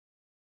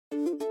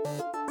Crypto.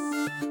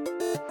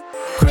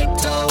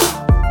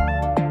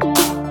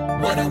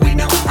 What do we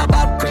know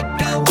about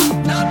crypto?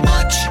 Not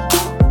much.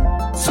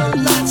 So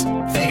let's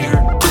figure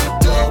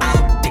crypto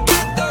out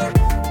together.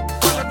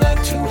 One of the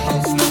two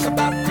hosts knows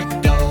about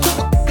crypto.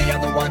 The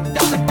other one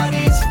doesn't, but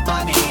he's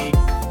funny.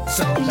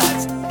 So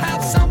let's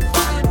have some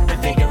fun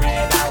and figure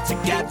it out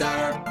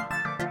together.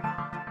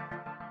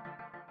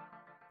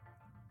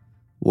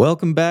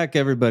 Welcome back,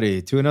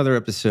 everybody, to another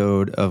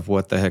episode of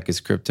What the Heck is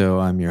Crypto?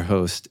 I'm your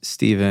host,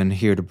 Steven,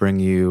 here to bring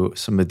you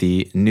some of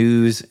the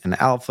news and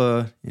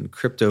alpha in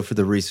crypto for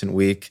the recent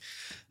week.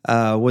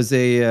 Was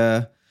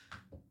a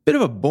bit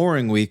of a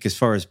boring week as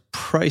far as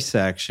price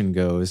action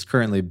goes.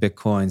 Currently,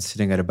 Bitcoin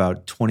sitting at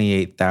about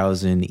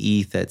 28,000,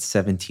 ETH at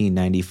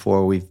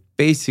 1794. We've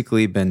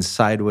basically been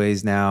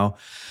sideways now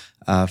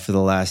for the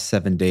last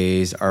 7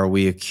 days. Are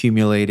we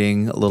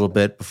accumulating a little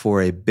bit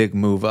before a big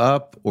move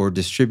up or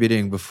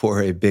distributing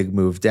before a big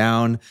move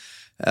down?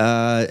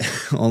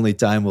 Only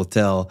time will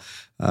tell,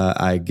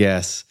 I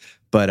guess.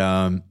 But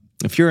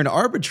if you're an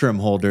Arbitrum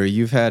holder,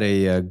 you've had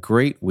a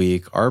great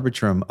week.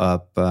 Arbitrum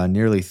up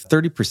nearly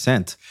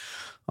 30%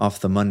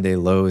 off the Monday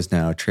lows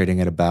now, trading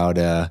at about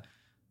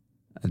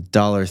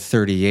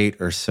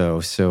 $1.38 or so.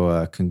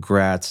 So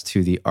congrats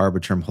to the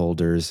Arbitrum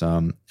holders.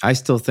 I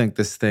still think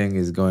this thing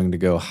is going to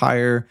go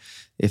higher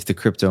if the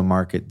crypto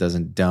market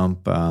doesn't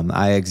dump.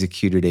 I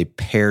executed a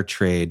pair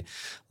trade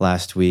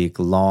last week,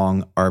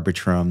 long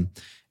Arbitrum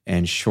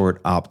and short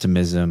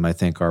Optimism. I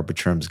think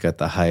Arbitrum's got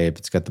the hype.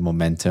 It's got the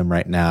momentum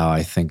right now.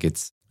 I think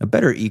it's a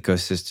better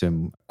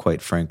ecosystem,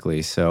 quite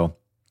frankly. So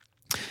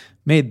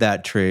made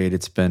that trade.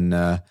 It's been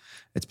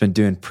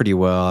doing pretty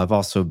well. I've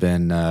also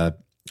been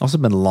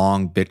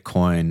long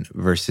Bitcoin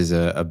versus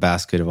a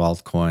basket of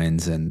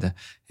altcoins, and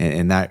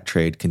that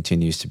trade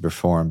continues to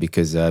perform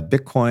because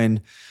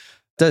Bitcoin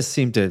does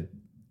seem to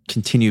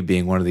continue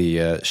being one of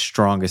the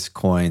strongest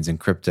coins in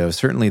crypto,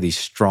 certainly the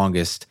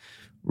strongest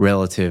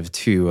relative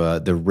to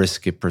the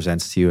risk it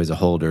presents to you as a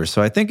holder.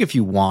 So I think if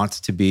you want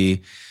to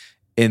be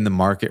in the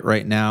market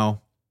right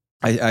now,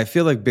 I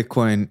feel like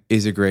Bitcoin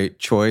is a great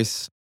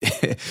choice.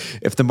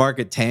 If the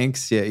market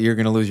tanks, yeah, you're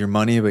going to lose your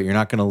money, but you're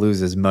not going to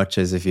lose as much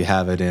as if you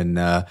have it in,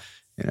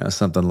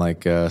 something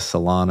like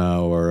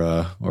Solana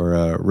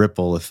or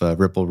Ripple. If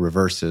Ripple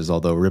reverses,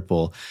 although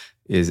Ripple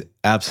is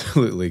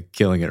absolutely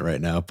killing it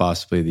right now,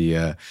 possibly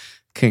the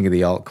king of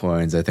the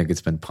altcoins. I think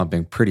it's been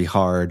pumping pretty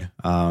hard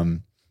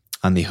on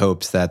the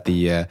hopes that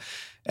the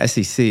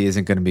SEC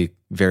isn't going to be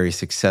very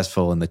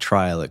successful in the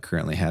trial it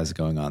currently has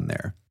going on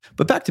there.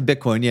 But back to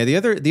Bitcoin, yeah.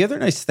 The other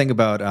nice thing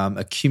about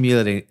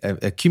accumulating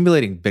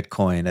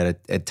Bitcoin at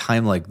a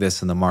time like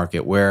this in the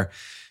market, where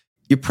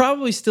you're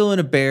probably still in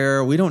a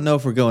bear. We don't know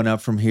if we're going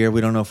up from here. We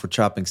don't know if we're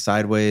chopping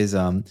sideways.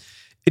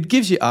 It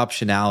gives you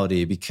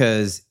optionality,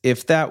 because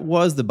if that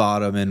was the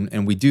bottom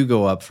and we do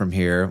go up from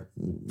here,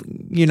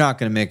 you're not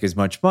going to make as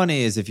much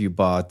money as if you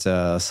bought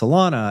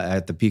Solana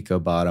at the Pico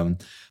bottom,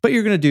 but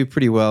you're going to do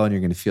pretty well and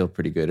you're going to feel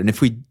pretty good. And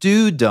if we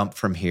do dump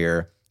from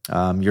here,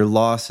 your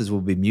losses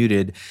will be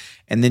muted,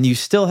 and then you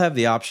still have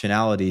the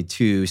optionality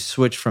to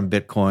switch from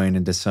Bitcoin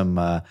into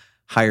some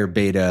higher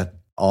beta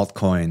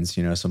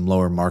altcoins, some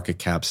lower market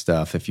cap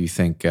stuff if you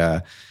think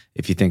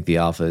the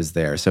alpha is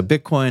there. So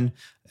Bitcoin,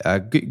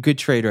 good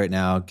trade right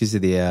now, gives you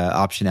the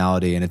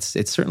optionality, and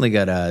it's certainly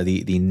got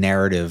the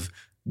narrative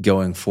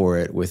going for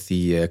it with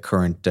the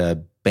current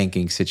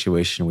banking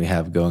situation we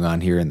have going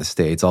on here in the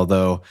States.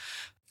 Although,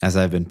 as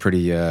I've been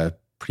pretty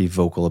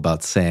vocal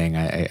about saying,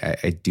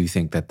 I do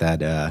think that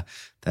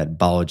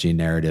Balaji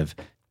narrative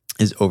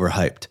is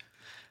overhyped.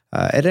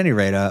 At any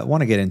rate, I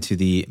want to get into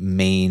the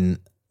main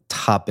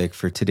topic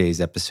for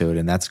today's episode,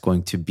 and that's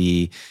going to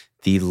be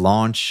the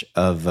launch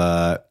of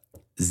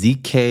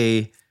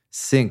ZKSync's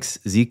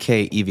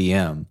ZK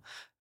EVM.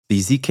 The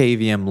ZK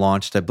EVM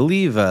launched, I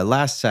believe,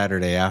 last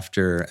Saturday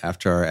after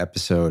our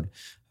episode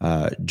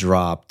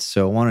dropped.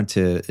 So I wanted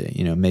to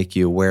make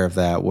you aware of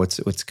that.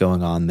 What's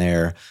going on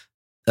there?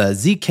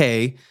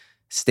 ZK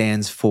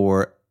stands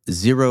for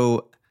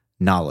zero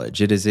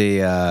knowledge. It is the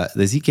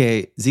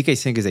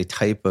ZKSync is a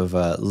type of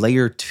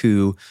layer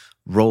 2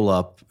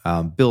 rollup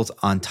built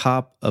on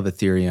top of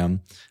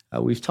Ethereum.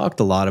 We've talked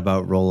a lot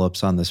about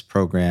rollups on this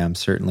program.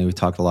 Certainly, we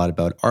talked a lot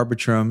about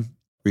Arbitrum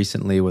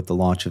recently with the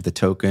launch of the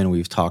token.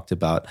 We've talked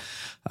about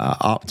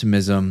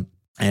Optimism,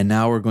 and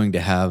now we're going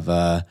to have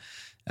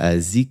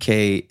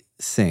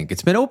ZKSync.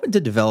 It's been open to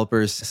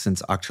developers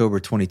since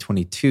October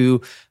 2022,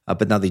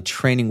 but now the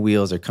training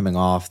wheels are coming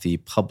off. The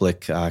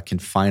public can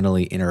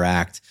finally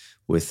interact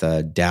with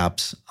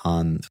dApps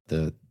on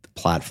the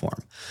platform.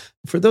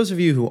 For those of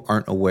you who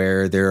aren't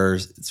aware, there are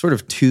sort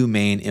of two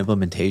main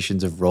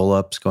implementations of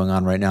rollups going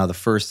on right now. The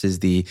first is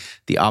the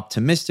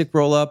optimistic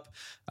rollup,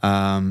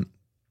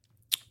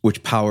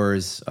 which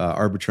powers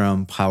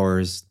Arbitrum,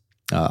 powers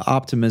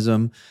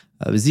Optimism.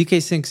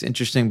 ZKSync's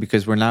interesting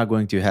because we're now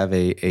going to have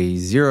a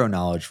zero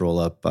knowledge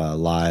rollup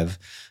live.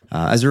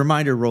 As a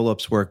reminder,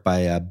 rollups work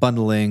by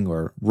bundling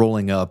or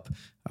rolling up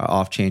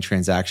off-chain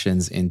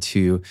transactions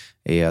into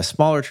a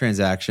smaller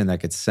transaction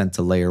that gets sent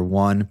to layer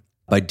 1.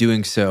 By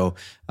doing so,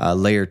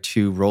 layer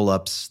 2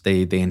 rollups,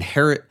 they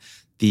inherit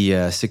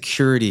the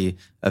security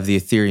of the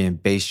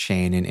Ethereum base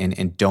chain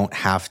and don't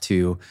have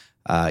to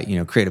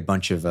create a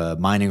bunch of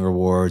mining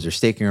rewards or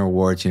staking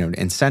rewards,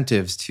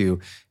 incentives to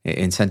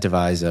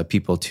incentivize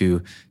people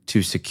to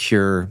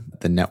secure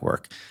the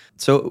network.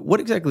 So what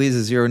exactly is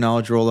a zero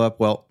knowledge rollup?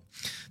 Well,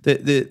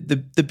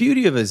 the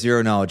beauty of a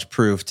zero knowledge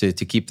proof, to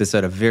keep this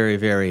at a very,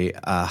 very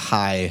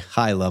high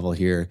level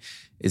here,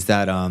 is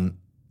that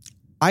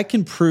I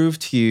can prove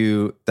to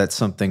you that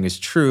something is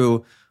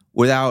true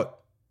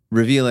without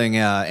revealing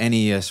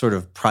any sort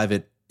of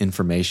private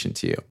information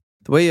to you.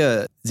 The way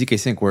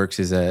ZKSync works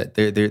is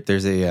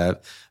there's a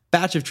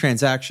batch of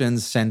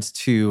transactions sent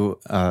to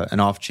an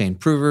off-chain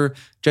prover,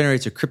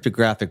 generates a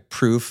cryptographic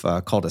proof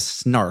called a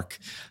snark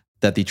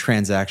that the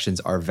transactions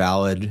are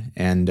valid.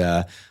 And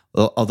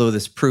although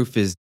this proof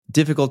is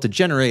difficult to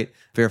generate,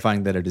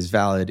 verifying that it is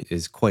valid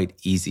is quite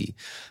easy.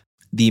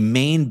 The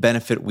main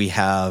benefit we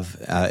have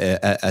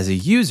as a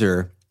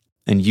user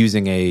in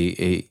using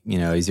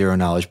a zero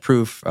knowledge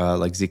proof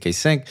like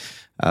ZKSync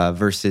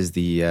versus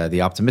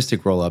the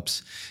optimistic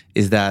rollups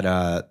is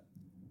that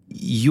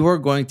you are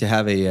going to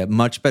have a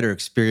much better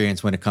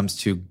experience when it comes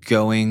to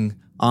going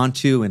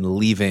onto and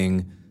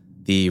leaving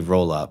the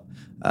rollup.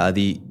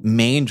 The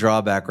main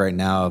drawback right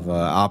now of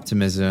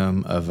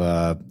Optimism, of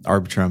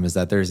Arbitrum, is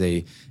that there's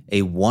a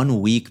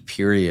 1 week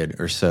period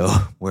or so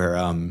where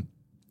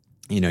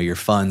your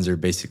funds are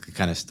basically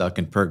kind of stuck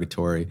in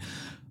purgatory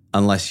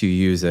unless you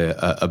use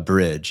a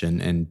bridge.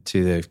 And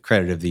to the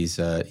credit of these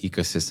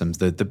ecosystems,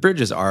 the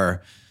bridges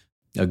are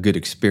a good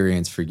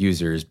experience for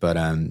users, but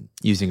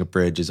using a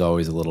bridge is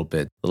always a little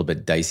bit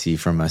dicey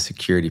from a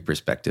security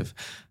perspective.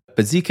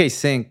 But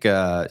ZKSync,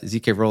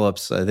 ZK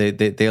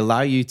rollups, they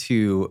allow you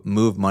to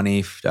move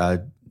money,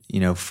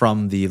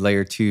 from the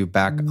layer 2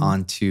 back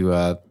onto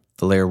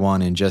the layer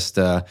 1 in just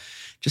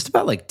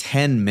about like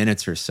 10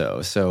 minutes or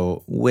so.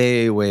 So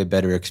way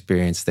better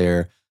experience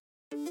there.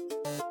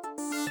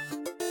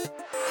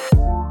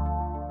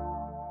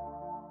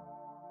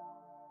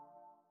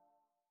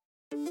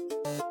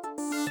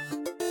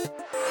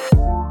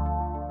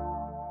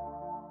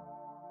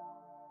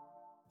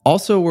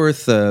 Also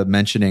worth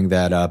mentioning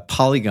that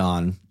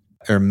Polygon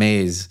or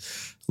Maze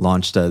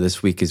launched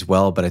this week as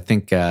well, but I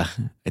think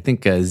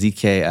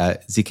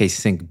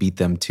ZKSync beat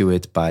them to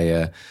it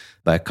by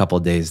a couple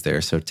of days there.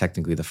 So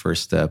technically the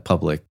first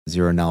public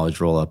zero knowledge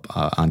rollup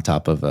on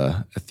top of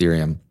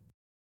Ethereum.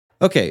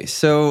 Okay,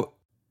 so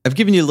I've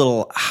given you a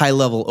little high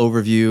level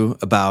overview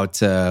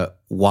about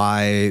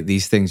why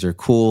these things are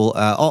cool.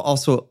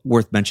 Also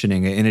worth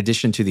mentioning, in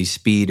addition to the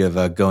speed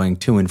of going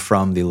to and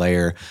from the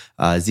layer,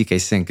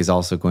 ZKSync is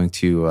also going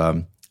to,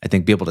 I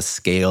think, be able to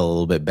scale a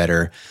little bit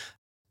better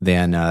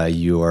than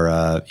your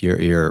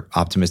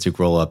optimistic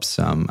rollups.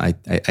 I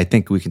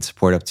think we can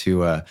support up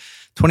to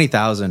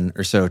 20,000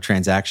 or so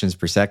transactions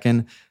per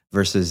second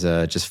versus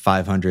just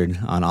 500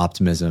 on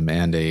Optimism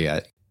and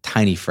a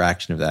tiny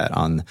fraction of that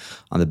on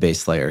the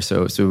base layer.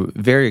 So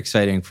very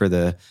exciting for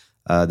the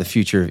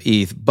future of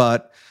ETH.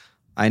 But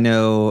I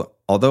know,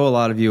 although a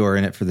lot of you are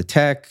in it for the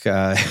tech,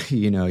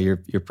 you're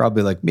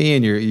probably like me,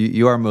 and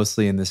you are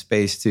mostly in this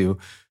space to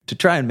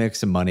try and make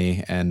some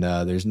money, and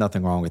there's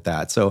nothing wrong with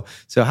that. So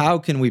how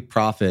can we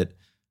profit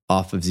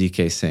off of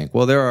ZKSync?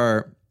 Well, there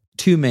are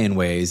two main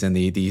ways, and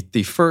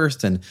the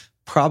first and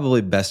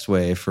probably best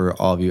way for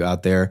all of you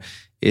out there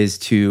is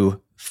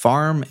to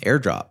farm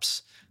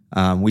airdrops.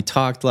 We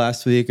talked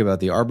last week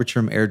about the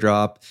Arbitrum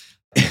airdrop.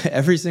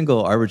 Every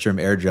single Arbitrum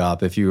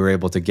airdrop, if you were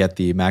able to get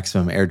the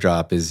maximum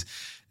airdrop, is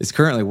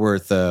currently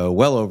worth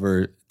well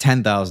over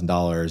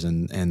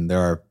 $10,000, and there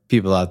are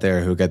people out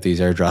there who get these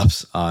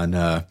airdrops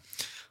on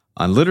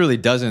literally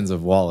dozens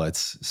of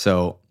wallets.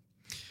 So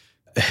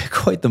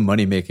quite the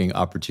money making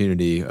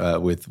opportunity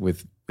with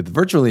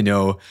virtually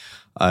no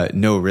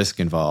risk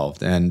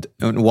involved. And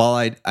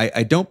while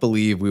I don't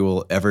believe we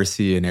will ever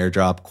see an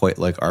airdrop quite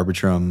like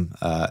Arbitrum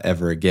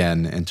ever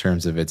again in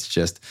terms of its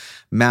just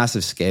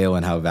massive scale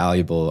and how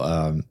valuable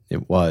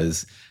it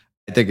was,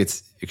 I think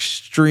it's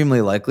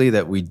extremely likely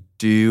that we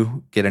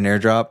do get an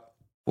airdrop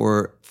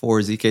for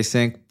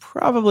ZKSync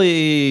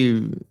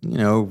probably,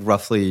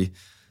 roughly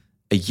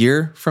a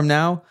year from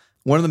now.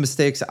 One of the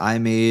mistakes I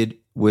made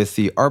with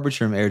the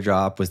Arbitrum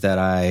airdrop was that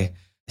I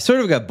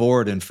sort of got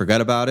bored and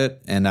forgot about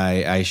it, and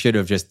I should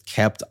have just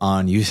kept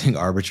on using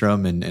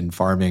Arbitrum and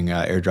farming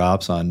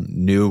airdrops on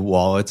new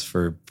wallets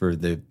for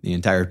the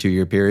entire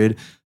 2-year period.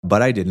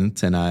 But I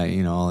didn't, and I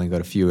only got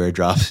a few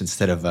airdrops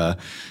instead of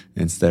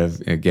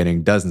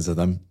getting dozens of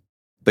them.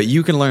 But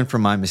you can learn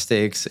from my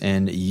mistakes,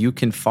 and you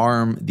can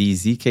farm the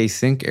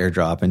ZKSync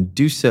airdrop and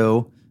do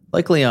so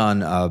likely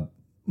on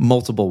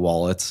multiple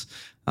wallets.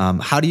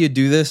 How do you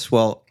do this?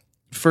 Well,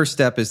 first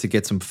step is to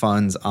get some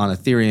funds on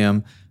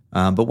Ethereum.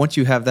 But once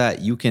you have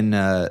that, you can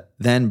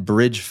then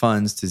bridge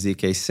funds to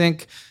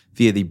ZKSync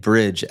via the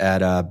bridge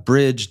at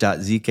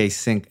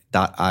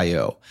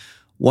bridge.zksync.io.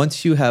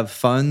 Once you have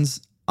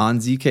funds on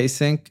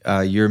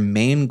ZKSync, your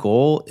main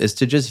goal is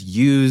to just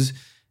use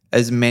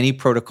as many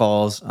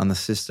protocols on the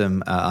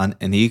system,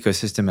 in the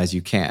ecosystem as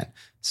you can.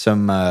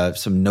 Some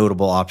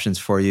notable options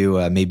for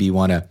you. Maybe you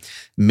want to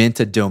mint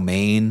a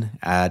domain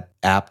at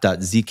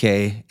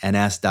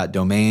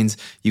app.zkns.domains.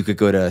 You could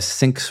go to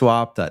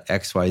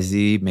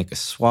syncswap.xyz, make a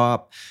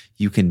swap.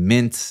 You can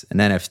mint an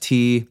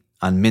NFT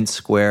on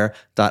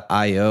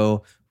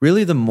mintsquare.io.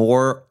 Really, the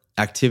more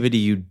activity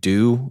you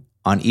do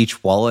on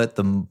each wallet,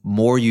 the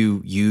more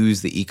you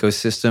use the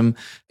ecosystem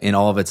in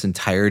all of its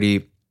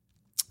entirety,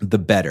 the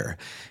better.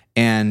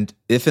 And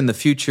if in the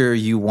future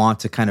you want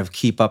to kind of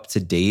keep up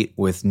to date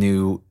with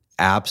new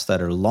apps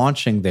that are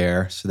launching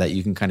there so that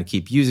you can kind of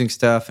keep using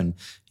stuff and,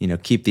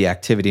 keep the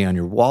activity on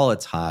your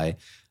wallets high,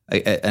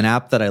 an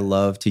app that I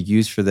love to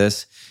use for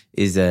this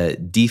is a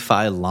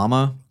DeFi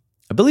Llama.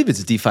 I believe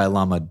it's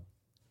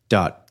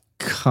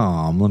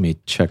DeFiLlama.com. Let me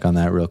check on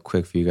that real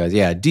quick for you guys.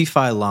 Yeah,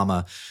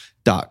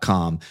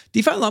 DeFiLlama.com.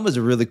 DeFi Llama is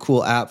a really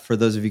cool app for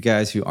those of you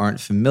guys who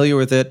aren't familiar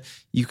with it.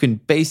 You can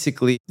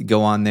basically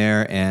go on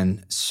there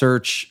and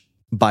search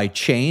by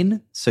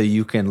chain. So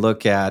you can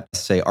look at,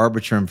 say,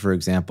 Arbitrum, for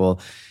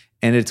example,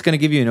 and it's going to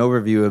give you an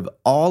overview of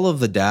all of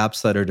the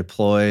dApps that are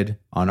deployed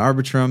on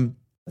Arbitrum,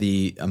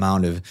 the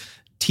amount of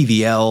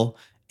TVL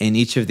in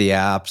each of the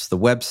apps, the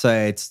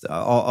websites,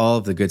 all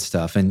of the good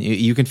stuff. And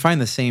you can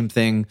find the same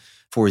thing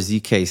for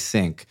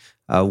ZKSync.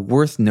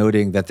 Worth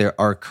noting that there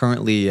are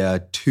currently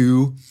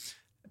two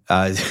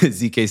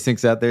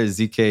ZKSyncs out there: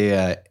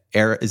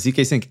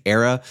 ZKSync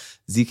Era,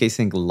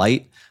 ZKSync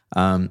Lite.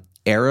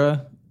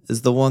 Era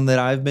is the one that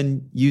I've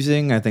been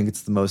using. I think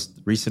it's the most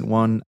recent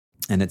one,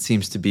 and it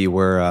seems to be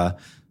where the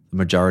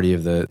majority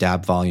of the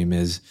dApp volume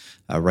is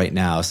right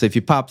now. So if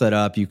you pop that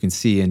up, you can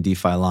see in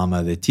DeFi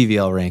Llama the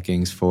TVL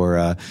rankings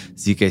for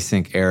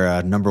ZKSync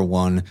Era: number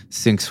 1,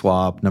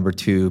 SyncSwap; number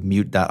 2,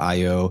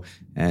 Mute.io;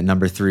 and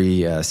number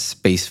 3,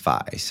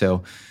 SpaceFi.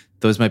 So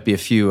those might be a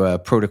few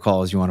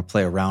protocols you want to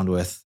play around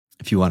with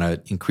if you want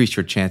to increase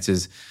your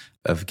chances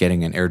of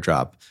getting an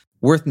airdrop.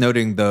 Worth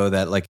noting, though,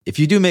 that if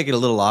you do make it a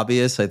little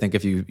obvious, I think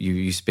if you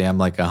spam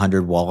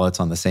 100 wallets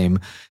on the same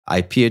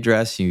IP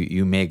address,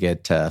 you may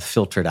get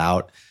filtered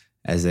out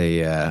as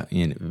via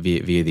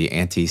the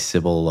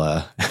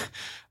anti-Sybil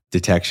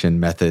detection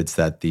methods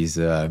that these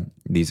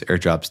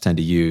airdrops tend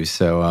to use.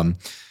 So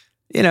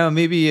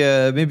maybe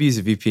use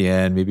a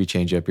VPN, maybe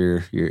change up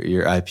your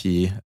IP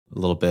a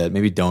little bit.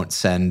 Maybe don't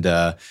send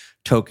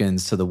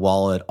tokens to the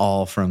wallet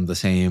all from the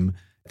same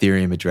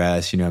Ethereum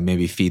address.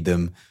 Maybe feed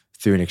them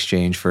through an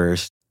exchange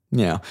first.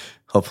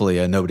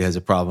 Hopefully nobody has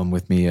a problem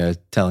with me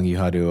telling you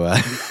how to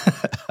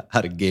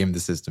how to game the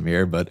system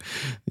here. But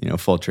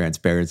full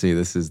transparency,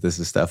 this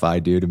is stuff I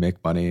do to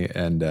make money,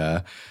 and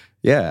I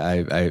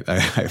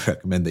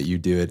recommend that you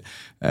do it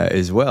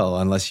as well,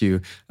 unless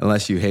you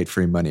hate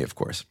free money, of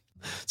course.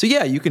 So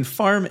yeah, you can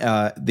farm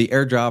the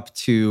airdrop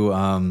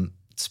to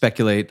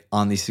speculate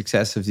on the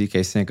success of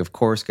ZKSync. Of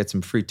course, get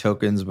some free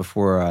tokens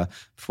before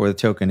the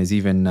token is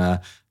even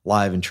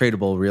live and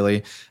tradable,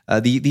 really.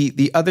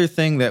 The other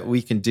thing that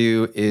we can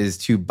do is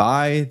to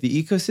buy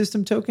the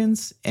ecosystem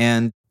tokens.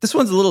 And this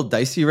one's a little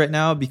dicey right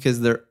now because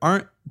there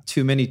aren't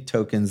too many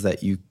tokens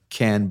that you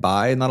can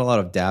buy, not a lot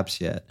of dApps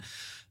yet.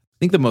 I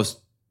think the most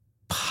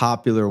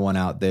popular one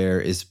out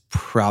there is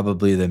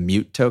probably the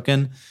Mute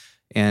token.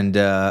 And,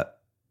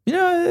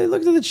 I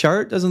looked at the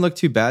chart, doesn't look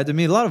too bad to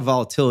me. A lot of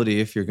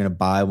volatility if you're going to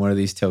buy one of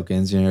these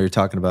tokens. You're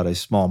talking about a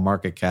small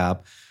market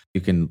cap.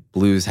 You can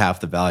lose half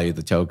the value of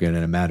the token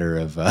in a matter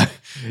of,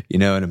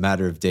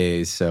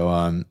 days.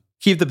 So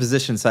keep the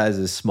position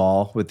sizes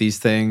small with these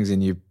things,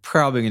 and you're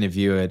probably going to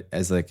view it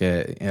as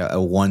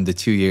a 1 to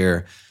 2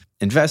 year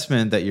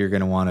investment that you're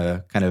going to want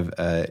to kind of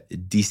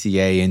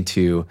DCA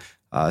into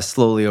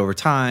slowly over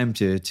time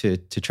to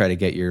try to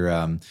get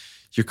your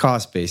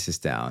cost basis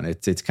down.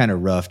 It's kind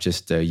of rough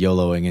just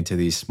YOLOing into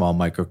these small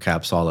micro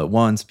caps all at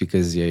once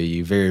because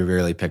you very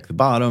rarely pick the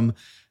bottom.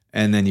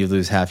 And then you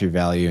lose half your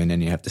value, and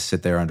then you have to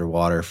sit there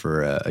underwater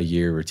for a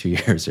year or 2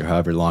 years or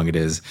however long it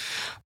is.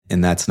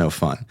 And that's no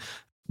fun.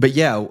 But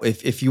yeah,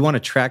 if you want to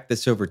track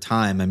this over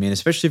time, I mean,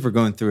 especially if we're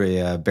going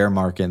through a bear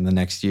market in the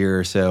next year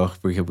or so,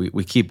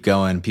 we keep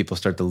going, people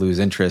start to lose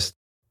interest.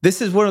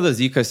 This is one of those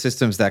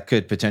ecosystems that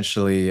could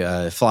potentially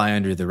fly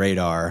under the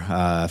radar.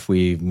 If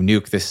we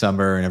nuke this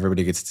summer and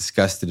everybody gets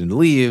disgusted and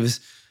leaves,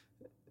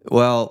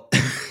 well,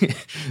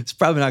 it's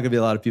probably not going to be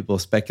a lot of people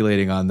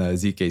speculating on the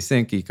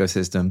ZKSync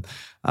ecosystem.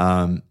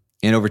 And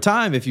over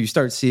time, if you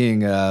start seeing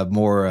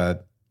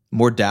more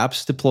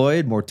dApps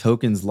deployed, more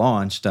tokens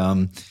launched,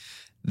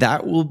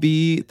 that will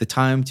be the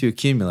time to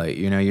accumulate.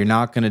 You're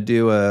not going to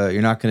do a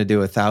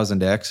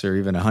 1,000x or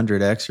even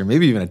 100x or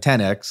maybe even a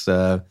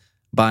 10x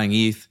buying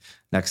ETH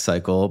next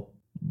cycle,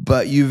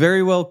 but you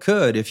very well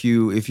could if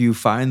you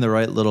find the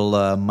right little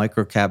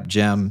microcap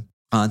gem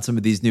on some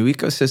of these new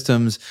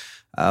ecosystems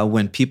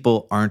when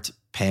people aren't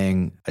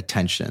paying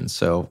attention.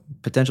 So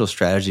potential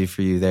strategy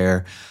for you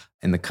there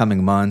in the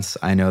coming months.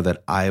 I know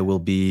that I will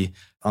be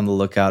on the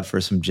lookout for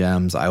some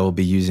gems. I will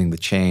be using the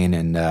chain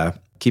and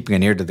keeping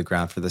an ear to the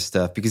ground for this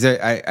stuff because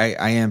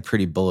I am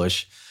pretty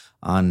bullish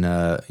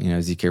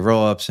ZK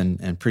rollups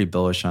and pretty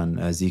bullish on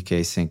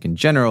ZKSync in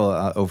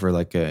general over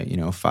like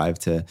a 5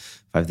 to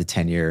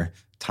 10 year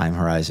time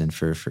horizon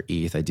for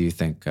ETH. I do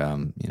think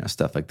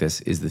stuff like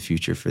this is the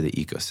future for the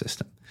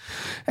ecosystem.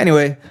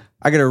 Anyway,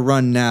 I got to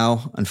run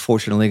now.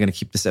 Unfortunately, going to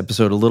keep this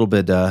episode a little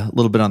bit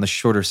on the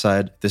shorter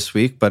side this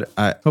week, but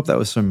I hope that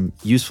was some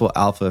useful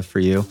alpha for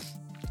you.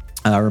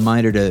 A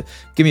reminder to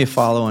give me a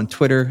follow on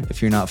Twitter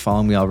if you're not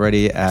following me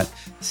already at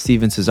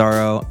Steven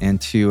Cesaro,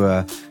 and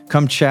to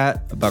come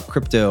chat about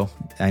crypto.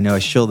 I know I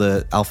shill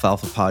the Alpha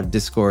Pod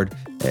Discord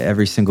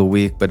every single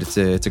week, but it's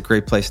a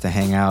great place to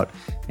hang out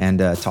and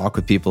talk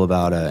with people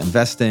about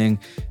investing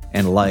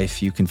and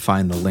life. You can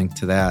find the link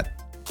to that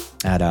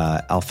at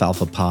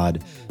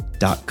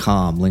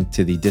alfalfapod.com, link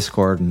to the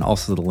Discord, and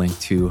also the link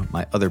to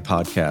my other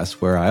podcast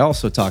where I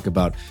also talk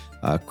about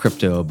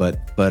crypto, but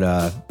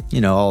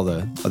all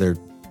the other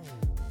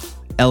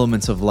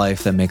elements of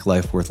life that make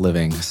life worth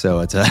living.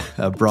 So it's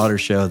a broader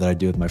show that I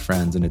do with my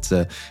friends, and it's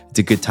a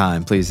good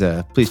time. Please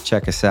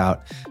check us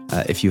out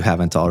if you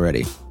haven't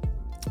already.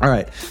 All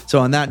right. So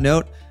on that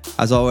note,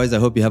 as always, I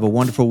hope you have a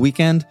wonderful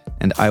weekend,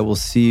 and I will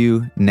see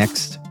you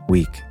next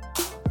week.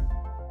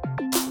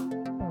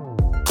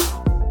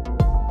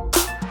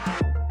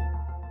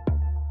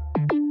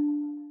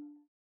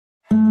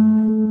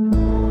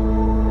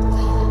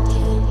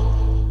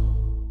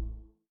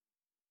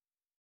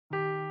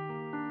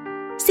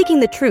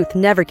 Seeking the truth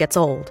never gets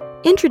old.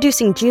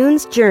 Introducing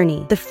June's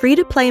Journey, the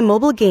free-to-play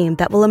mobile game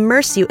that will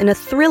immerse you in a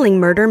thrilling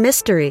murder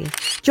mystery.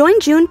 Join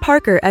June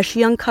Parker as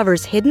she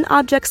uncovers hidden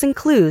objects and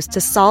clues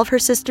to solve her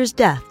sister's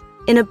death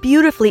in a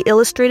beautifully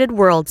illustrated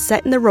world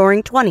set in the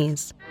Roaring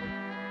 '20s.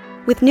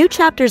 With new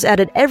chapters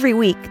added every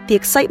week, the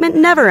excitement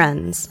never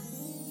ends.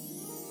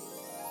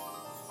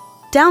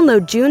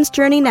 Download June's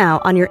Journey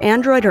now on your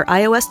Android or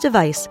iOS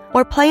device,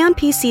 or play on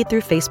PC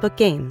through Facebook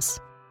Games.